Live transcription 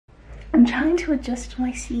I'm trying to adjust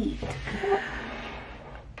my seat.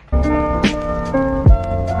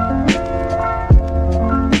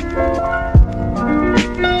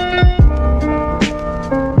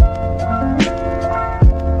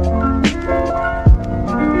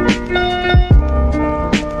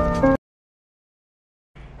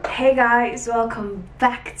 Hey guys, welcome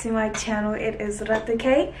back to my channel. It is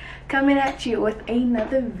K coming at you with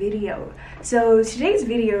another video. So today's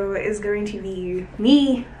video is going to be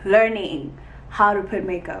me learning how to put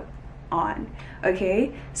makeup on.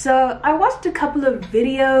 Okay, so I watched a couple of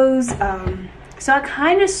videos, so I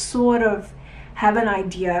kind of sort of have an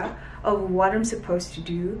idea of what I'm supposed to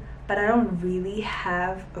do, but I don't really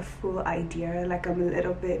have a full idea. Like, I'm a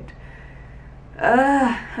little bit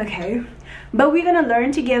okay, but we're gonna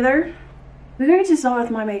learn together. We're going to start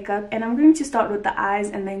with my makeup, and I'm going to start with the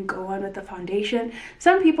eyes and then go on with the foundation.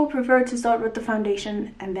 Some people prefer to start with the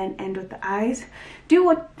foundation and then end with the eyes. Do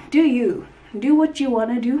what you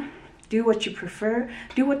want to do what you prefer,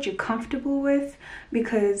 do what you're comfortable with,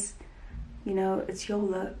 because you know it's your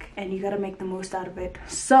look and you got to make the most out of it.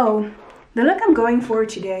 So the look I'm going for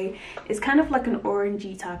today is kind of like an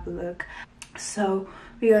orangey type of look. So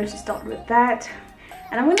we're going to start with that,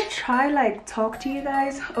 and I'm going to try like talk to you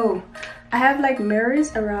guys. Oh, I have like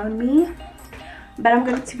mirrors around me, but I'm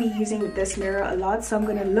going to be using this mirror a lot, so I'm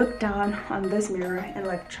going to look down on this mirror and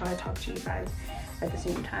like try to talk to you guys at the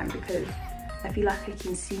same time, because I feel like I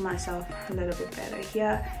can see myself a little bit better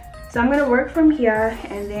here. So I'm going to work from here,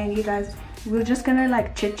 and then you guys, we're just going to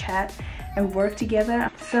like chit chat and work together.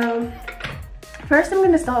 So first I'm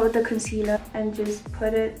going to start with the concealer and just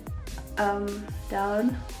put it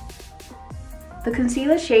down. The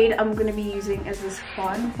concealer shade I'm going to be using is this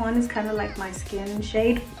Fawn. Fawn is kind of like my skin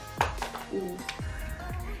shade. Ooh.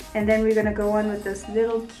 And then we're going to go on with this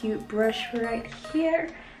little cute brush right here,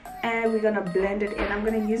 and we're going to blend it in. I'm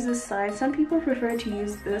going to use this side. Some people prefer to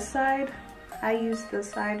use this side. I use this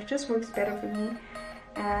side. It just works better for me,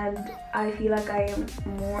 and I feel like I am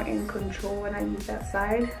more in control when I use that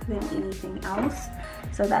side than anything else.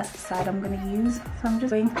 So that's the side I'm going to use. So I'm just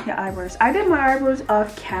doing the eyebrows. I did my eyebrows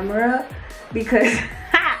off camera because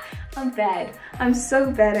I'm bad. I'm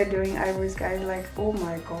so bad at doing eyebrows, guys. Like, oh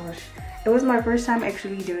my gosh, it was my first time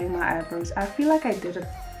actually doing my eyebrows. I feel like I did a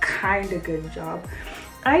kind of good job.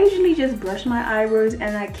 I usually just brush my eyebrows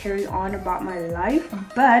and I carry on about my life,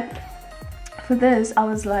 but for this I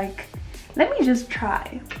was like, let me just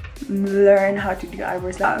try learn how to do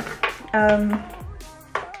eyebrows.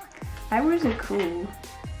 Eyebrows are cool.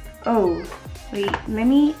 Oh wait, let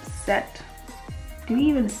me set, do we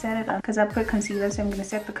even set it up? Because I put concealer, so I'm going to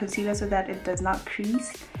set the concealer so that it does not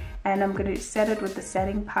crease, and I'm going to set it with the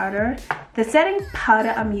setting powder. The setting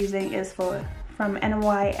powder I'm using is from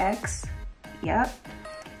NYX. Yep,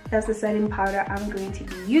 that's the setting powder I'm going to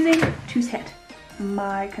be using to set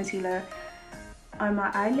my concealer on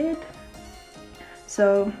my eyelid.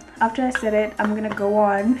 So after I set it, I'm gonna go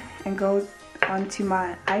on and go onto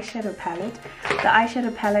my eyeshadow palette. The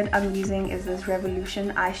eyeshadow palette I'm using is this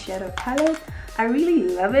Revolution eyeshadow palette. I really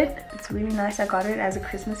love it. It's really nice. I got it as a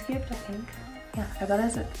Christmas gift, I think. Yeah, I got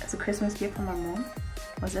it as a Christmas gift from my mom.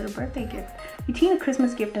 Was it a birthday gift? Between a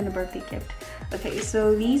Christmas gift and a birthday gift. Okay,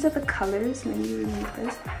 so these are the colors. Let me remove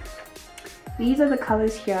this. These are the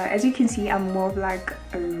colors here. As you can see, I'm more of like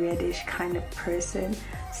a reddish kind of person,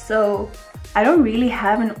 so I don't really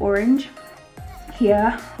have an orange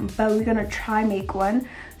here, but we're gonna try make one.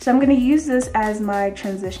 So I'm gonna use this as my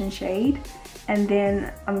transition shade, and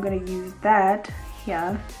then I'm gonna use that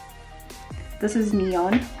here. This is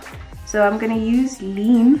neon, so I'm gonna use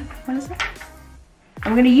lean, what is that?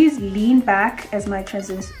 I'm gonna use lean back as my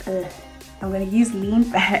transition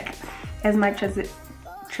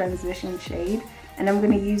transition shade, and I'm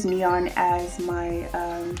gonna use neon as my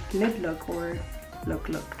lid look or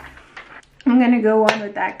look. I'm gonna go on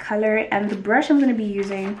with that color, and the brush I'm gonna be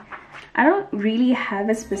using, I don't really have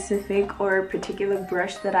a specific or particular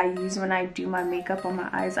brush that I use when I do my makeup on my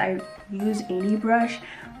eyes. I use any brush,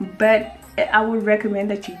 but I would recommend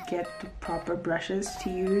that you get the proper brushes to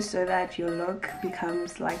use so that your look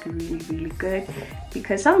becomes like really good,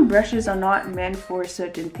 because some brushes are not meant for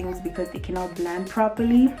certain things because they cannot blend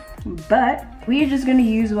properly, but we're just gonna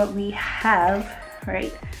use what we have,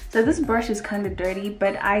 right? So this brush is kind of dirty,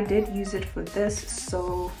 but I did use it for this,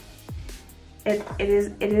 so it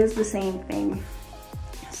is the same thing.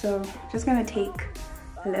 So just gonna take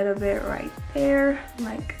a little bit right there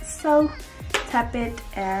like so, tap it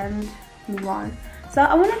and move on. So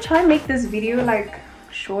I want to try and make this video like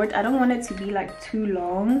short. I don't want it to be like too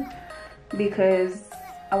long, because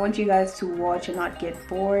I want you guys to watch and not get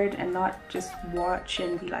bored, and not just watch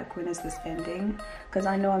and be like, when is this ending? because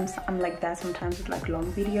I know I'm like that sometimes with like long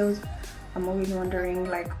videos. I'm always wondering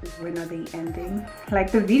like, when are they ending?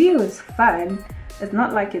 Like, the video is fun, it's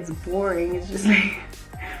not like it's boring, it's just like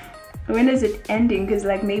when is it ending? Because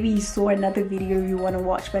like maybe you saw another video you want to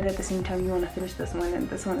watch, but at the same time you want to finish this one, and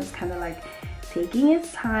this one is kind of like taking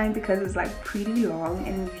its time because it's like pretty long,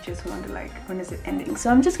 and you just wonder like, when is it ending? So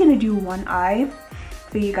I'm just gonna do one eye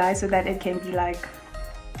for you guys so that it can be like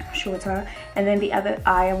shorter, and then the other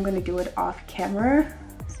eye I'm gonna do it off camera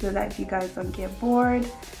so that you guys don't get bored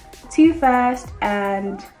too fast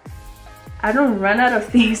and I don't run out of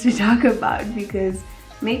things to talk about, because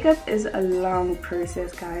makeup is a long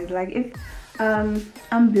process, guys. Like, if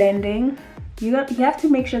I'm blending, you have to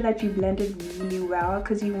make sure that you blend it really well,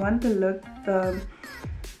 because you want the look, the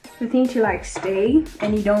thing to like stay,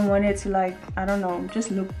 and you don't want it to like, I don't know, just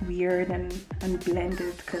look weird and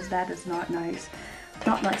blended, because that is not nice,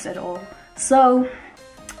 not nice at all. So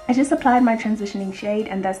I just applied my transitioning shade,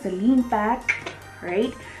 and that's the Lean Back,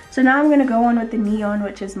 right? So now I'm gonna go on with the Neon,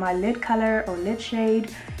 which is my lid color or lid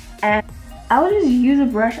shade, and I will just use a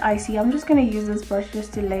brush. I'm just gonna use this brush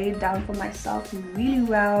just to lay it down for myself really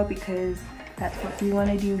well, because that's what we want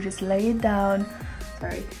to do, just lay it down.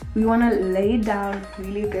 Sorry, we want to lay it down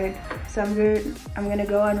really good. So I'm gonna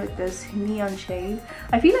go on with this Neon shade.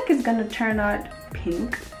 I feel like it's gonna turn out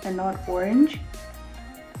pink and not orange.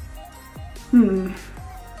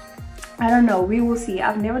 I don't know, we will see.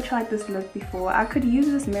 I've never tried this look before. I could use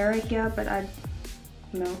this mirror here, but I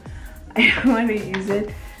don't want to use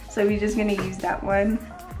it. So we're just gonna use that one,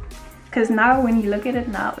 because now when you look at it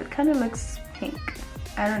now, it kind of looks pink.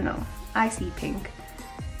 I don't know, I see pink.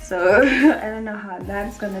 So I don't know how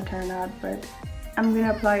that's gonna turn out, but I'm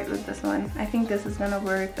gonna apply it with this one. I think this is gonna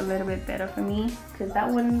work a little bit better for me, because that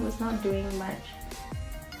one was not doing much.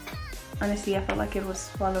 Honestly, I felt like it was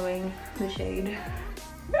swallowing the shade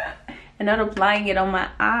and not applying it on my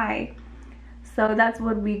eye. So that's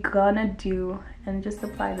what we're gonna do, and just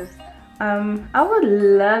apply this. I would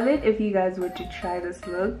love it if you guys were to try this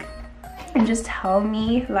look and just tell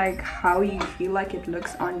me like how you feel like it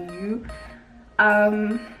looks on you.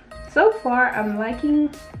 So far I'm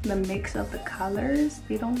liking the mix of the colors.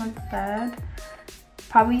 They don't look bad.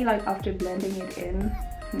 Probably like after blending it in,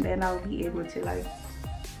 and then I'll be able to like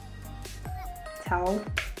tell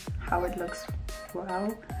how it looks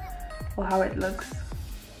well, or how it looks,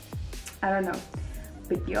 I don't know.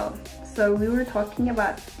 But yo, so we were talking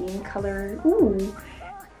about skin color.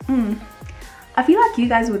 I feel like you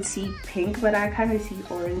guys would see pink, but I kind of see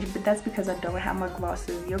orange, but that's because I don't have my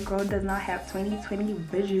glasses. Your girl does not have 20/20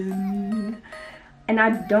 vision, and I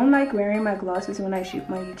don't like wearing my glasses when I shoot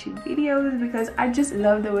my YouTube videos, because I just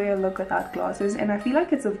love the way I look without glasses, and I feel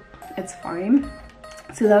like it's fine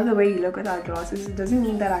to love the way you look without glasses. It doesn't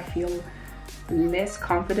mean that I feel less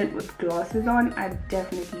confident with glasses on. I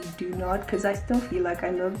definitely do not, because I still feel like I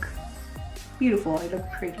look beautiful, I look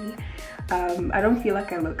pretty. I don't feel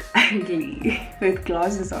like I look ugly with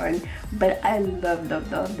glasses on, but I love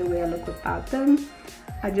the way I look without them.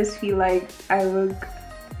 I just feel like I look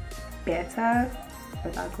better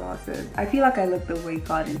without glasses. I feel like I look the way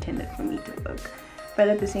God intended for me to look, but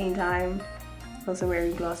at the same time also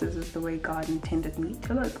wearing glasses is the way God intended me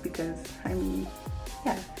to look, because I mean,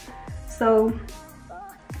 yeah. So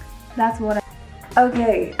that's what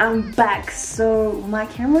okay, I'm back. So my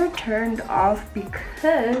camera turned off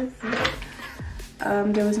because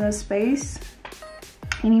there was no space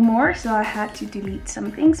anymore, so I had to delete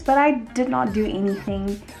some things, but I did not do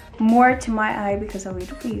anything more to my eye because I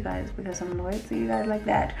waited for you guys, because I'm loyal to you guys like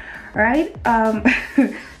that, right?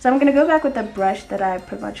 So I'm gonna go back with the brush that I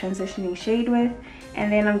put my transitioning shade with,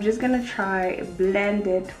 and then I'm just gonna try blend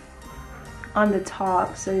it on the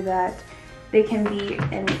top so that they can be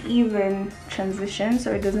an even transition,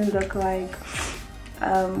 so it doesn't look like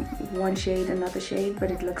one shade another shade, but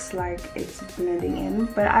it looks like it's blending in.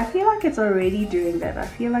 But I feel like it's already doing that. I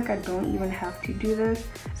feel like I don't even have to do this.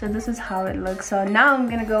 So this is how it looks. So now I'm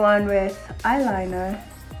gonna go on with eyeliner,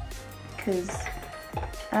 because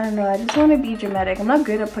I don't know, I just want to be dramatic. I'm not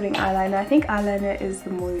good at putting eyeliner. I think eyeliner is the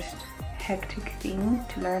most hectic thing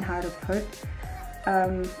to learn how to put.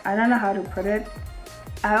 I don't know how to put it.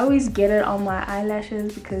 I always get it on my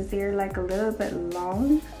eyelashes because they're like a little bit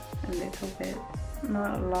long, a little bit,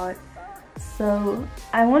 not a lot. So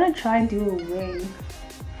I want to try and do a wing.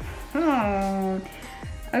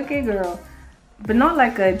 Okay girl, but not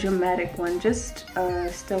like a dramatic one, just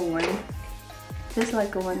still one, just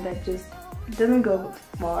like a one that just doesn't go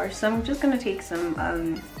far. So I'm just gonna take some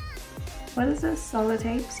what is this,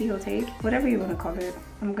 sellotape, seal tape, whatever you want to call it.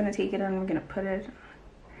 I'm gonna take it and I'm gonna put it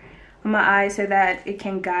on my eye so that it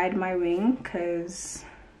can guide my wing, because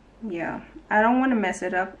yeah, I don't want to mess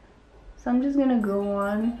it up. So I'm just gonna go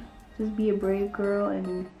on, just be a brave girl.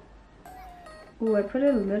 And oh, I put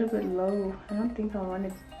it a little bit low. I don't think I want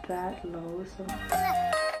it that low, so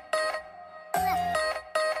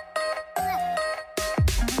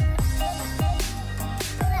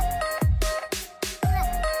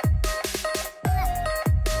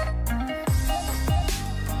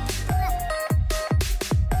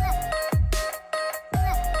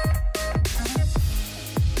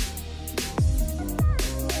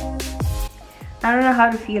I don't know how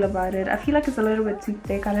to feel about it. I feel like it's a little bit too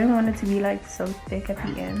thick. I didn't want it to be like so thick at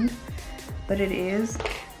the end, but it is.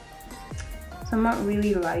 So I'm not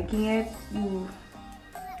really liking it. Ooh.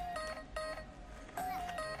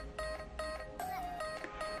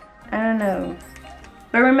 I don't know.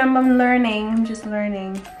 But remember, I'm learning. I'm just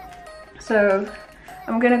learning. So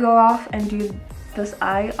I'm gonna go off and do this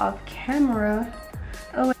eye off camera.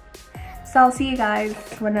 Oh, so I'll see you guys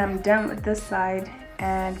when I'm done with this side.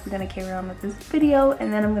 And we're gonna carry on with this video,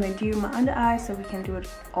 and then I'm gonna do my under eye so we can do it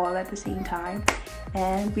all at the same time.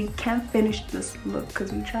 And we can't finish this look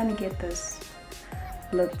because we're trying to get this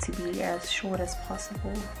look to be as short as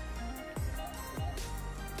possible.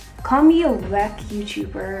 Call me a whack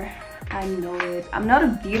YouTuber, I know it. I'm not a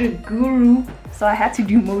beauty guru, so I had to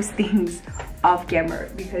do most things off camera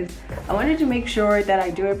because I wanted to make sure that I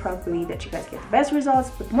do it properly, that you guys get the best results.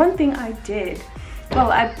 But one thing I did, well,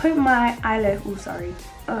 I put my eyelash, oh sorry,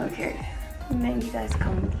 okay, and then you guys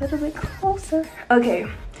come a little bit closer. Okay,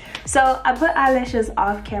 so I put eyelashes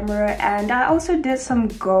off camera, and I also did some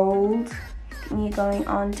gold thingy going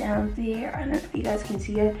on down there. I don't know if you guys can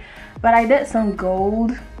see it, but I did some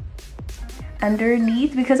gold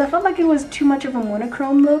underneath because I felt like it was too much of a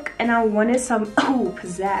monochrome look, and I wanted some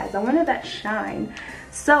pizzazz. I wanted that shine.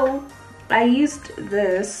 So I used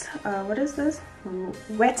this, what is this?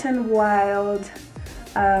 Wet n Wild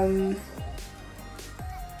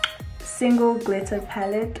single glitter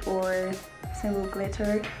palette, or single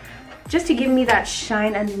glitter, just to give me that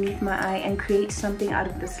shine underneath my eye and create something out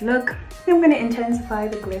of this look. I'm going to intensify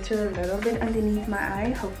the glitter a little bit underneath my eye.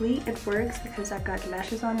 Hopefully it works because I got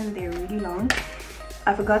lashes on and they're really long.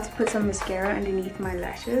 I forgot to put some mascara underneath my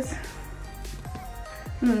lashes.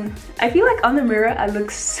 I feel like on the mirror I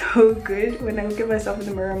look so good. When I look at myself in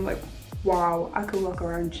the mirror, I'm like, wow, I could walk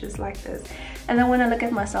around just like this. And then when I look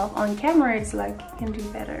at myself on camera, it's like, you can do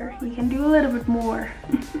better, you can do a little bit more.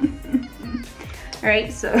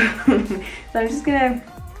 Alright, so I'm just gonna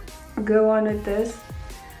go on with this.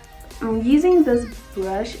 I'm using this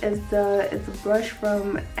brush. It's a brush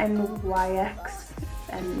from NYX,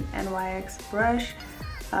 an NYX brush.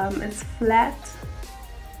 It's flat,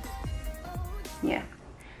 yeah,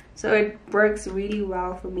 so it works really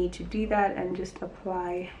well for me to do that and just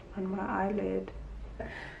apply on my eyelid.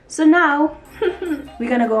 So now we're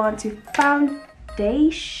gonna go on to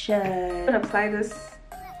foundation. I'm gonna apply this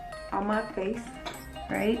on my face,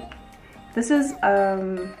 right? This is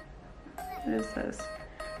what is this?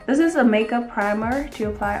 This is a makeup primer to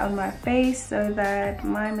apply on my face so that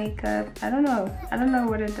my makeup, I don't know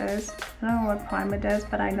what it does. I don't know what primer does,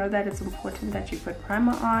 but I know that it's important that you put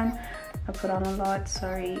primer on. I put on a lot,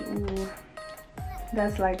 sorry. Ooh,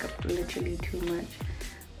 that's like literally too much.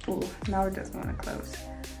 Ooh, now it doesn't want to close.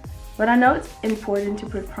 But I know it's important to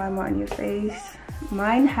put primer on your face.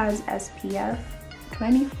 Mine has SPF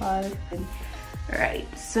 25.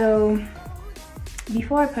 Alright, so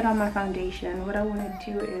before I put on my foundation, what I want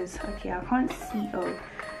to do is, okay, I can't see,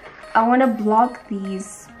 I want to block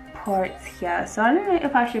these parts here. So I don't know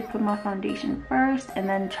if I should put my foundation first and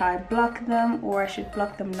then try block them, or I should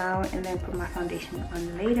block them now and then put my foundation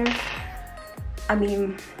on later. I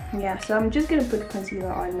mean, yeah, so I'm just gonna put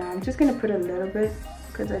concealer on now. I'm just gonna put a little bit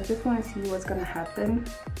because I just want to see what's gonna happen.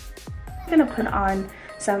 I'm gonna put on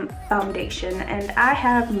some foundation, and I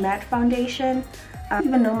have matte foundation. I don't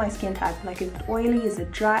even know my skin type. Like, is it oily, is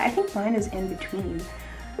it dry? I think mine is in between.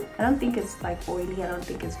 I don't think it's like oily, I don't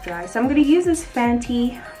think it's dry. So I'm gonna use this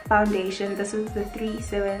Fenty foundation. This is the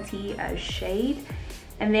 370 shade,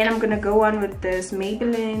 and then I'm gonna go on with this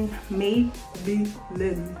Maybelline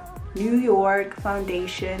New York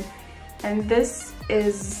foundation, and this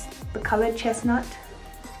is the color chestnut,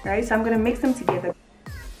 right? So I'm gonna mix them together.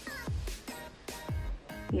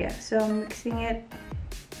 Yeah, so I'm mixing it.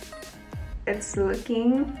 It's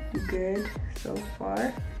looking good so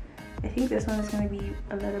far. I think this one is going to be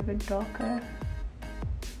a little bit darker.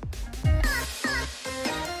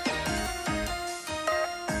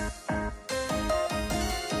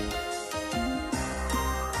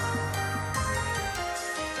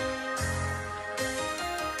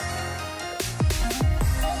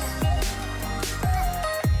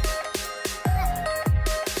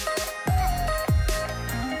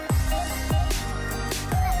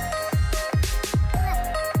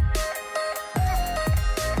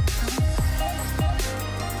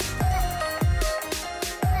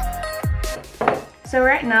 So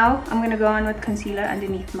right now I'm gonna go on with concealer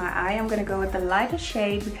underneath my eye. I'm gonna go with the lighter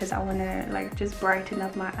shade because I want to like just brighten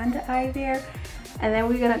up my under eye there. And then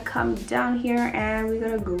we're gonna come down here and we're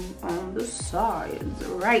gonna go on the sides,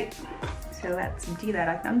 right? So let's do that.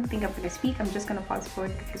 I don't think I'm gonna speak. I'm just gonna fast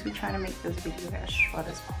forward because we're trying to make this video as short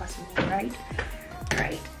as possible, right?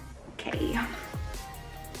 Right. Okay.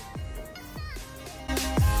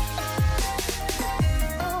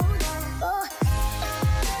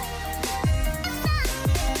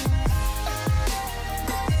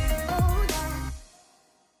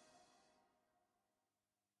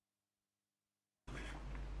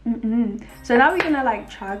 So now we're gonna like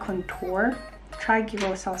try contour, try give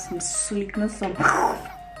ourselves some sleekness, some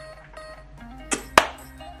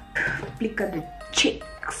flick of the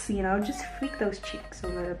cheeks, you know, just flick those cheeks a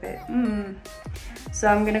little bit. So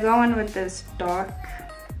I'm gonna go on with this dark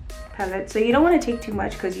palette. So you don't want to take too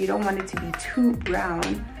much because you don't want it to be too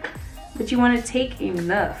brown, but you want to take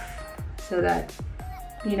enough so that,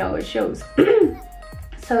 you know, it shows.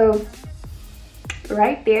 So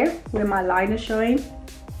right there where my line is showing,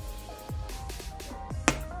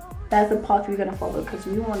 that's the path we're gonna follow because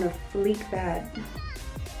we want to flick that.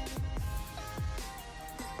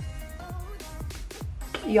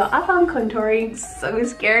 Yo, I found contouring so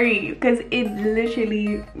scary because it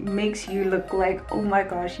literally makes you look like, oh my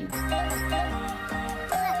gosh.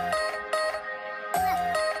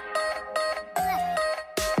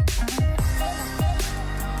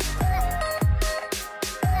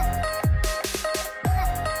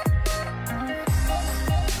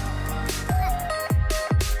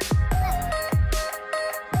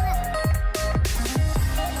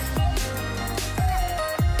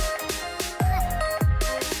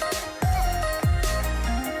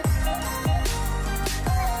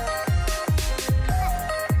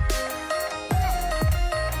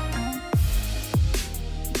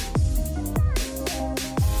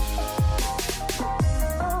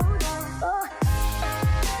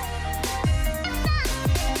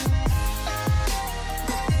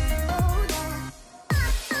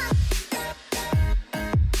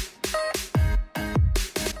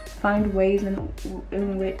 Find ways in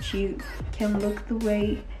which you can look the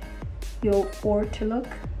way you want to look.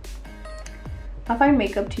 I find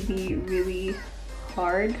makeup to be really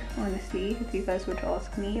hard, honestly. If you guys were to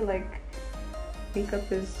ask me, like,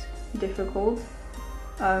 makeup is difficult,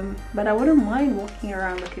 but I wouldn't mind walking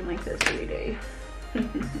around looking like this every day.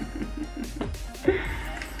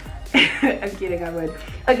 I'm kidding, I would.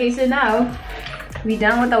 Okay, so now we're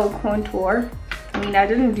done with our contour. I mean, I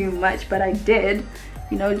didn't do much, but I did,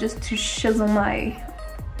 you know, just to chisel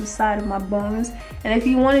the side of my bones. And if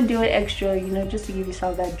you want to do it extra, you know, just to give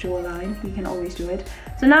yourself that jawline, you can always do it.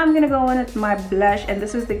 So now I'm gonna go on with my blush, and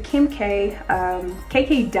this is the Kim K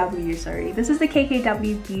KKW, sorry, this is the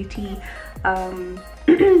KKW Beauty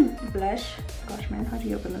blush. Gosh man, how do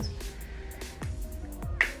you open this?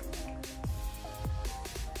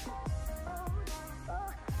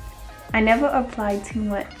 I never applied too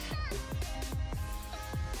much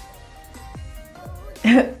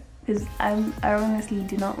because I honestly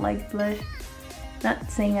do not like blush.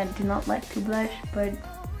 Not saying I do not like to blush, but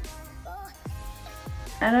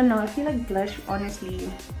I don't know, I feel like blush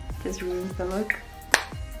honestly just ruins the look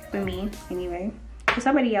for me anyway. For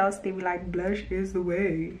somebody else, they be like, blush is the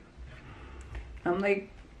way. I'm like,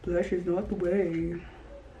 blush is not the way.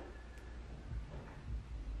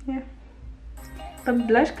 Yeah, but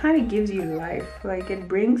blush kind of gives you life, like it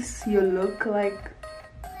brings your look like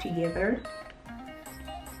together.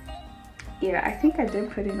 Yeah, I think I did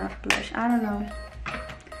put enough blush, I don't know.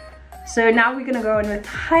 So now we're gonna go in with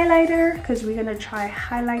highlighter because we're gonna try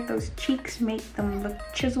highlight those cheeks, make them look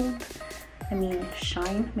chiseled. I mean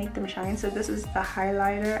shine, make them shine. So this is the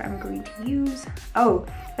highlighter I'm going to use. Oh,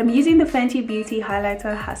 I'm using the Fenty Beauty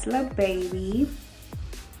highlighter Hustler Baby.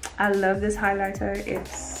 I love this highlighter,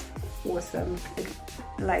 it's awesome. It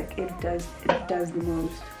does the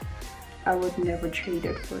most. I would never trade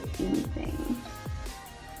it for anything.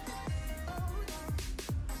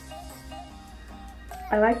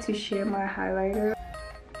 I like to share my highlighter,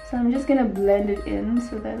 so I'm just gonna blend it in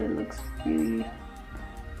so that it looks really,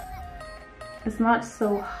 it's not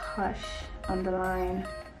so harsh on the line.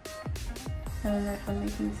 I don't know if I'm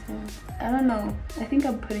making sense. I don't know, I think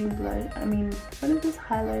I'm putting blush, I mean, what is this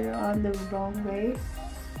highlighter on the wrong way?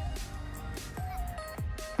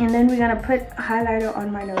 And then we're gonna put highlighter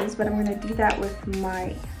on my nose, but I'm gonna do that with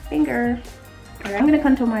my finger. Alright, I'm gonna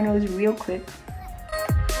contour my nose real quick.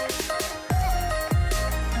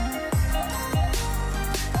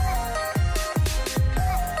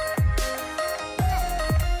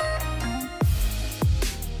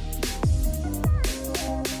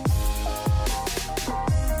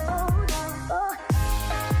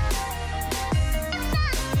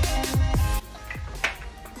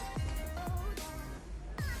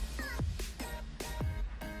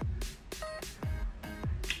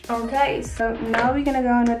 Okay, so now we're gonna go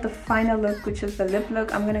on with the final look, which is the lip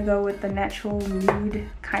look. I'm gonna go with the natural nude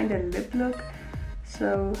kind of lip look.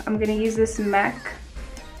 So I'm gonna use this MAC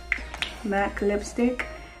lipstick,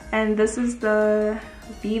 and this is the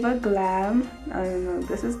Viva Glam. I don't know,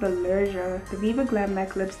 this is the Lerja, the Viva Glam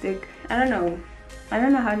MAC lipstick. I don't know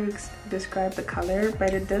how to describe the color,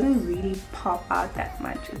 but it doesn't really pop out that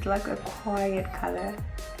much. It's like a quiet color.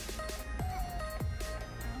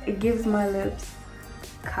 It gives my lips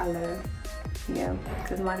color, yeah,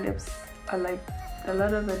 because my lips are like a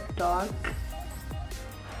little bit dark,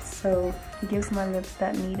 so it gives my lips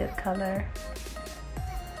that needed color.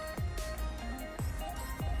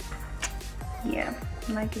 Yeah,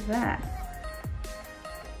 like that.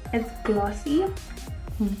 It's glossy,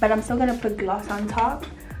 but I'm still gonna put gloss on top,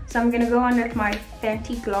 so I'm gonna go on with my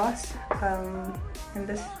Fenty gloss, and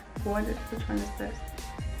this one, which one is this?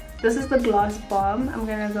 This is the Gloss Bomb. I'm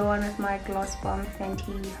gonna go on with my Gloss Bomb,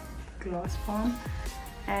 Fenty Gloss Bomb,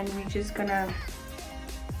 and we're just gonna,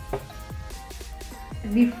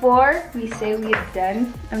 before we say we're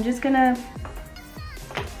done, I'm just gonna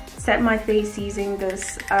set my face using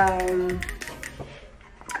this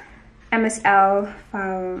MSL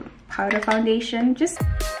powder foundation. Just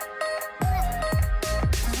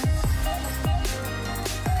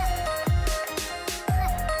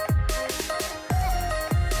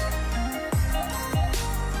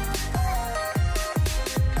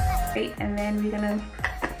and then we're gonna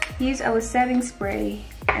use our setting spray,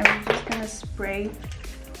 and we're just gonna spray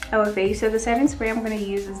our face. So the setting spray I'm gonna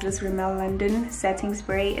use is this Rimmel London setting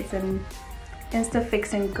spray. It's an Insta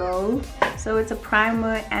Fix and Go, so it's a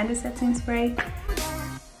primer and a setting spray.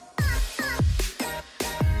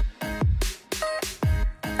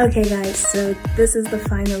 Okay guys, so this is the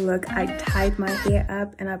final look. I tied my hair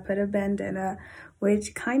up and I put a bandana,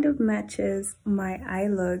 which kind of matches my eye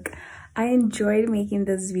look. I enjoyed making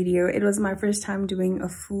this video. It was my first time doing a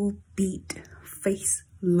full beat face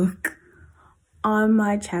look on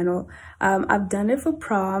my channel. I've done it for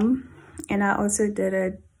prom, and I also did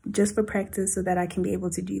it just for practice so that I can be able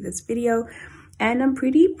to do this video, and I'm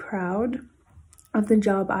pretty proud of the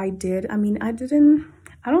job I did. I mean, I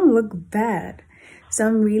don't look bad, so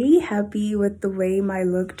I'm really happy with the way my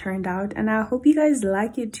look turned out, and I hope you guys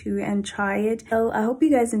like it too and try it. So I hope you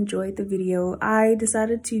guys enjoyed the video. I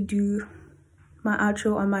decided to do my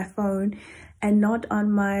outro on my phone and not on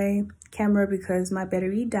my camera because my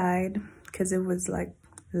battery died, because it was like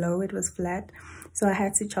low, it was flat, so I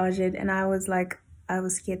had to charge it, and I was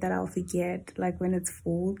scared that I'll forget like when it's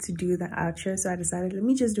full to do the outro, so I decided let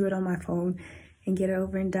me just do it on my phone and get it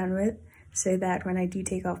over and done with, so that when I do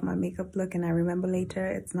take off my makeup look and I remember later,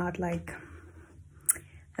 it's not like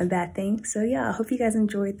a bad thing. So yeah, I hope you guys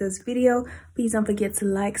enjoyed this video. Please don't forget to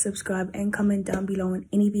like, subscribe, and comment down below on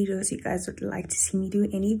any videos you guys would like to see me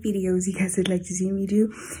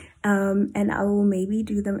do, and I will maybe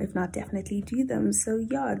do them, if not definitely do them. So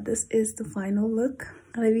yeah, this is the final look.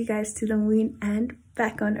 I love you guys to the moon and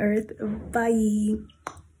back on earth. Bye.